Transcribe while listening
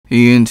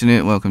Hey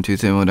Internet, welcome to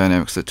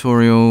Thermodynamics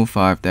tutorial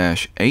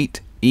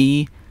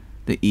 5-8E.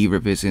 The E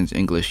represents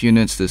English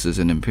units. This is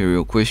an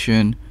imperial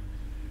question.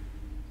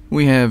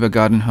 We have a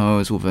garden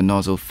hose with a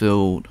nozzle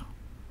filled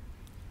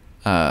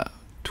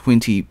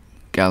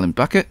 20-gallon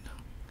bucket.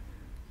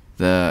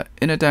 The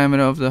inner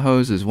diameter of the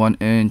hose is 1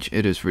 inch.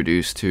 It is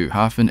reduced to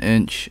 ½ an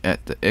inch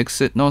at the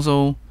exit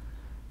nozzle.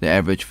 The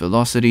average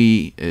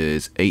velocity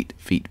is 8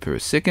 feet per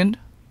second.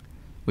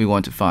 We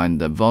want to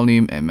find the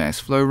volume and mass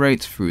flow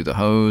rates through the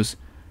hose,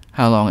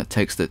 how long it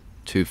takes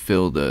to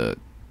fill the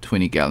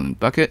 20-gallon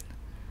bucket,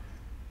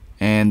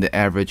 and the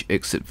average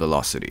exit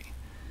velocity.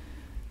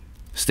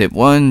 Step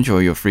 1, draw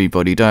your free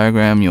body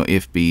diagram, your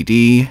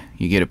FBD.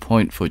 You get a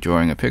point for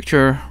drawing a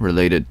picture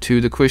related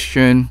to the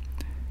question.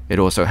 It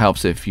also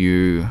helps if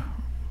you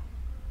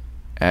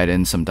add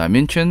in some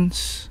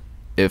dimensions,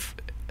 if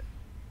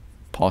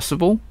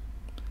possible.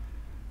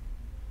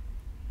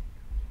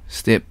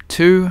 Step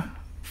 2,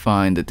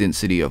 find the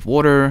density of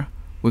water.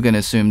 We're going to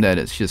assume that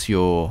it's just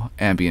your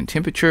ambient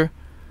temperature.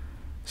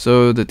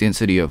 So the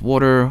density of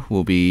water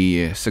will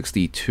be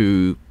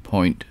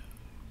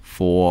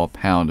 62.4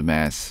 pound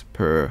mass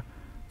per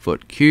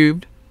foot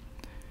cubed.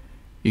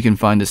 You can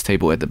find this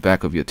table at the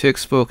back of your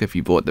textbook. If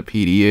you bought the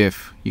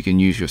PDF, you can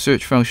use your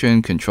search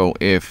function, Control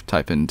F,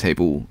 type in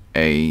table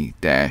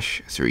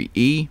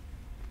A-3E.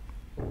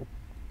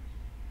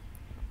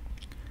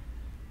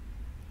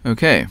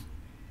 Okay.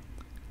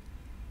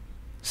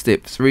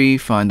 Step 3,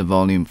 find the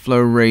volume flow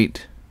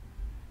rate,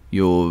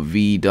 your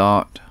V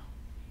dot,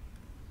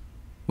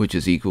 which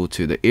is equal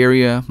to the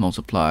area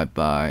multiplied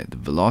by the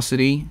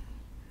velocity.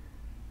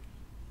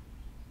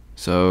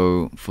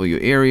 So for your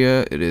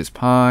area, it is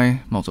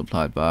pi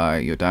multiplied by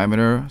your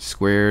diameter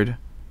squared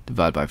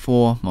divided by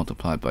 4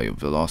 multiplied by your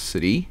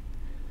velocity.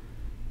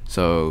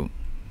 So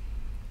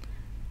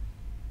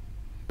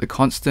the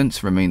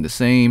constants remain the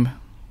same.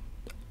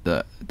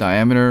 The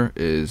diameter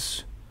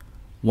is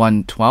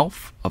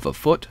 1/12 of a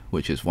foot,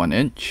 which is 1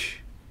 inch,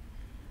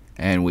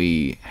 and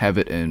we have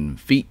it in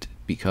feet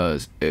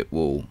because it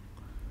will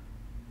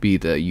be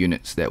the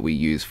units that we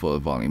use for the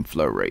volume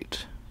flow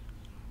rate.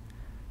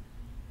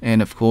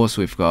 And of course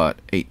we've got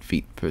 8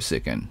 feet per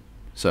second,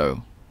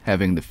 so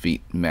having the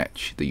feet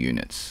match the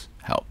units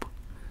help.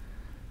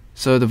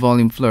 So the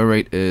volume flow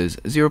rate is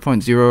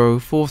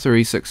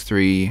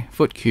 0.04363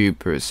 foot cube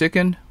per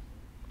second.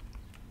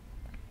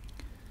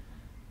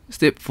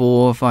 Step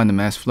 4, find the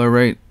mass flow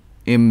rate,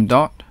 m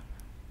dot,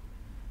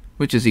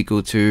 which is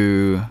equal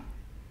to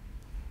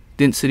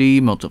density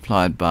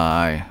multiplied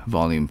by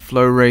volume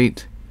flow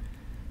rate.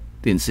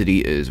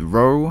 Density is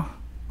rho,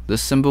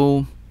 this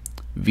symbol.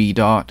 V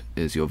dot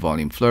is your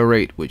volume flow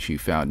rate, which you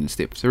found in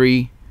step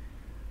 3.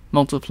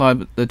 Multiply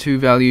the two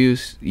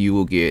values, you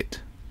will get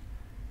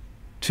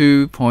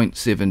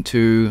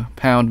 2.72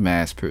 pound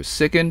mass per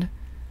second,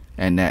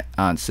 and that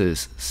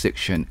answers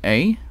section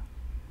A.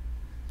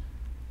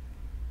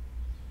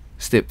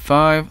 Step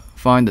 5,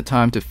 find the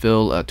time to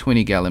fill a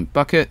 20-gallon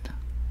bucket.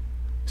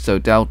 So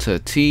delta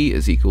T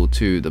is equal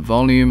to the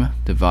volume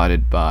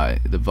divided by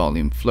the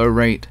volume flow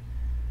rate.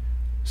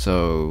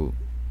 So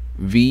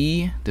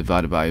V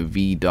divided by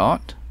V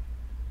dot.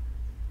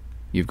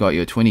 You've got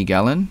your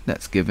 20-gallon,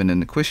 that's given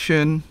in the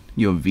question.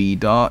 Your V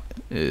dot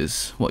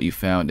is what you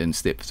found in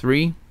step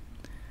 3.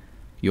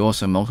 You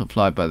also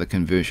multiply by the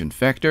conversion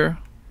factor.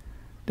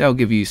 That'll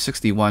give you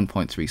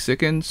 61.3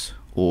 seconds,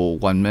 or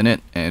 1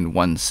 minute and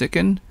 1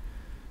 second,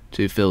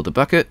 to fill the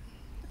bucket,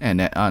 and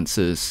that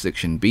answers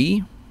section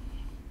B.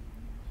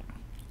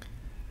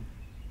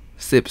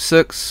 Step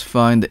 6,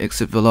 find the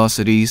exit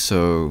velocity.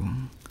 So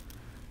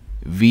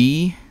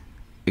V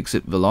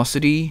exit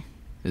velocity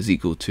is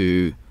equal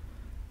to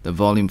the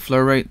volume flow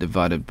rate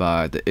divided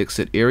by the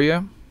exit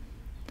area.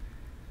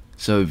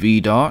 So V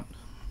dot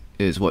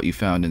is what you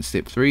found in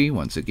step 3.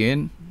 Once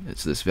again,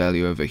 it's this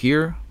value over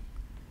here.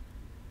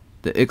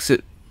 The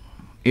exit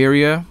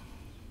area,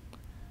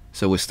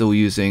 so we're still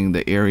using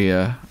the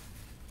area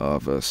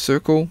of a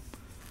circle,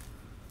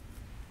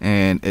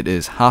 and it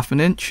is ½ an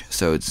inch,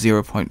 so it's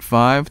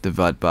 0.5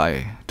 divided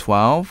by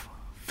 12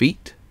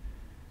 feet,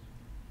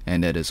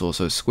 and that is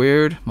also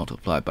squared,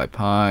 multiplied by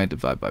pi,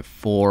 divided by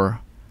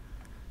 4,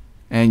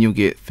 and you'll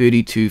get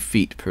 32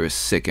 feet per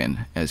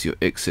second as your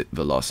exit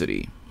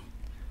velocity.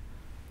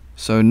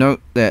 So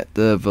note that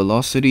the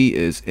velocity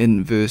is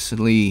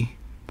inversely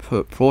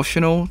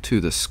proportional to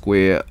the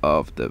square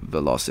of the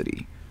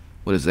velocity.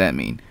 What does that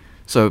mean?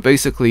 So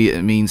basically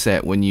it means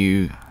that when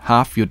you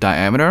half your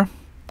diameter,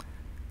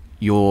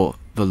 your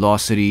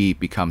velocity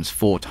becomes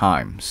 4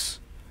 times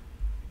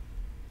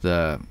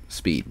the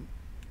speed.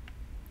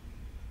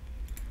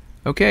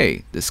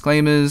 Okay,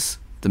 disclaimers,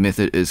 the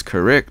method is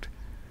correct.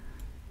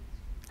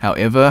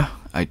 However,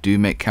 I do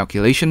make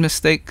calculation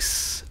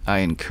mistakes. I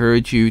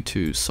encourage you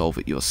to solve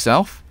it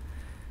yourself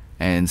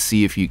and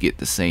see if you get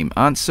the same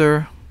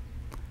answer.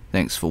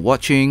 Thanks for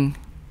watching.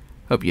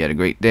 Hope you had a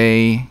great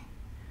day.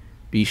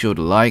 Be sure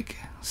to like,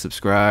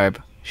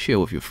 subscribe, share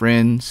with your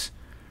friends,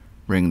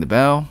 ring the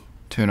bell,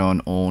 turn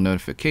on all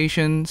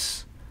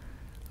notifications,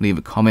 leave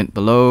a comment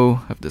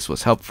below if this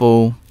was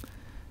helpful.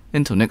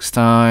 Until next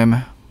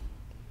time,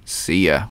 see ya.